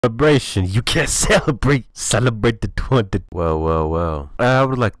celebration. You can't celebrate the 20. Well. I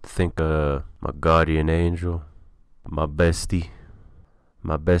would like to thank my guardian angel, my bestie,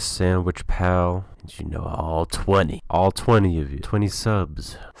 my best sandwich pal, and you know, all 20 of you, 20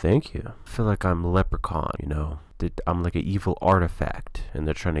 subs. Thank you. I feel like I'm Leprechaun, you know. I'm like an evil artifact, and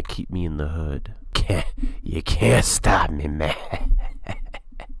they're trying to keep me in the hood. You can't stop me, man.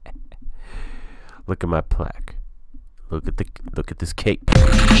 Look at my plaque. Look at this cake.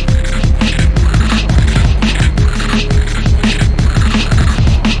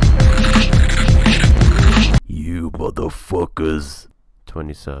 You motherfuckers.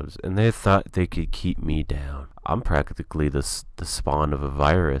 20 subs, and they thought they could keep me down. I'm practically the spawn of a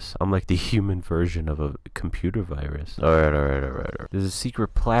virus. I'm like the human version of a computer virus. Alright. There's a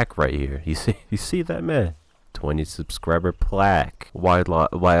secret plaque right here. You see that, man? 20 subscriber plaque.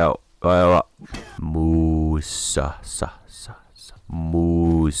 Moosa.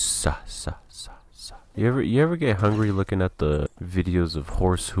 You ever get hungry looking at the videos of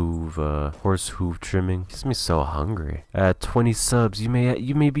horse hoof trimming? Gets me so hungry. At 20 subs, you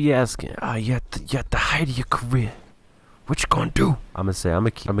may be asking, you at the height of your career, what you gonna do? I'ma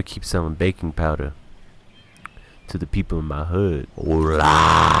keep selling baking powder to the people in my hood. Look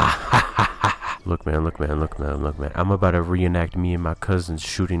man. I'm about to reenact me and my cousins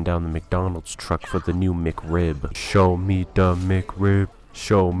shooting down the McDonald's truck for the new McRib. Show me the McRib.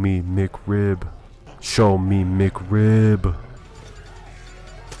 Show me McRib. Show me McRib.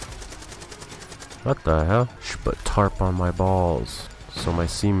 What the hell? Put tarp on my balls so my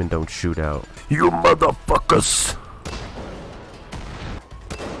semen don't shoot out. You motherfuckers!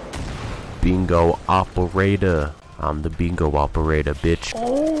 Bingo operator. I'm the bingo operator, bitch.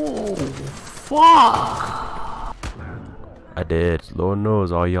 Oh, fuck! I did. Lord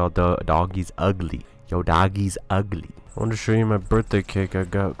knows all y'all doggies ugly. Yo, doggies ugly. I want to show you my birthday cake I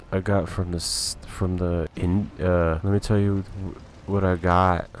got from the let me tell you what I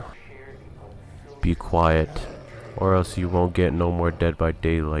got. Be quiet, or else you won't get no more Dead by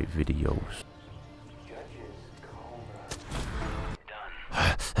Daylight videos.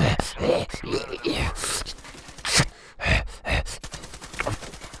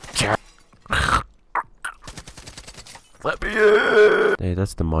 Let me in! Hey,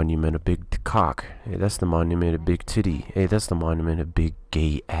 that's the monument of big cock. Hey, that's the monument of big titty. Hey, that's the monument of big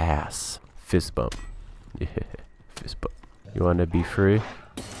gay ass. Fist bump. Yeah, fist bump. You wanna be free?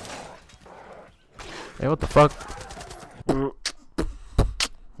 Hey, what the fuck?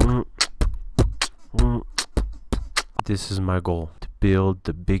 This is my goal. To build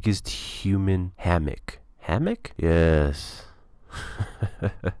the biggest human hammock. Hammock? Yes.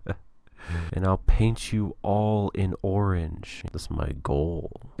 And I'll paint you all in orange. That's my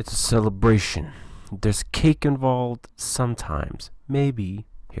goal. It's a celebration. There's cake involved sometimes. Maybe.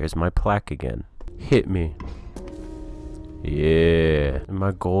 Here's my plaque again. Hit me. Yeah. And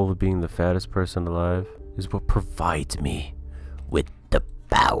my goal of being the fattest person alive is what provides me with the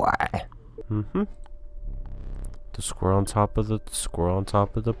power. The squirrel on top of the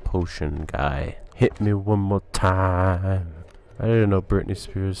potion guy. Hit me one more time. I didn't know Britney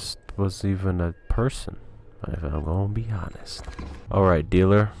Spears was even a person, if I'm gonna be honest. Alright,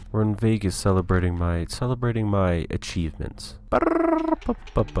 dealer, we're in Vegas celebrating my achievements.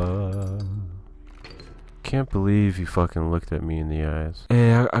 Can't believe you fucking looked at me in the eyes.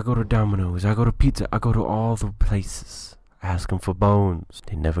 Hey, I go to Domino's, I go to Pizza, I go to all the places. I ask them for bones.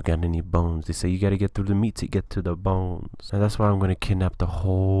 They never got any bones. They say you gotta get through the meat to get to the bones. And that's why I'm gonna kidnap the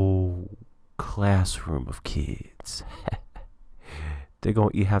whole classroom of kids. They're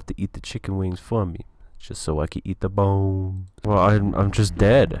gonna have to eat the chicken wings for me, just so I can eat the bone. Well, I'm just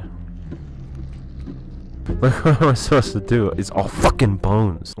dead. Like, what am I supposed to do? It's all fucking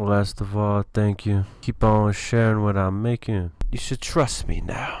bones. Last of all, thank you. Keep on sharing what I'm making. You should trust me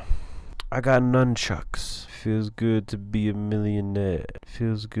now. I got nunchucks. Feels good to be a millionaire.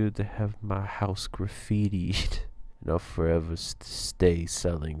 Feels good to have my house graffitied. And I'll forever stay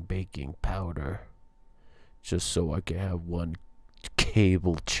selling baking powder, just so I can have one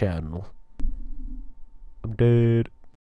cable channel. I'm dead.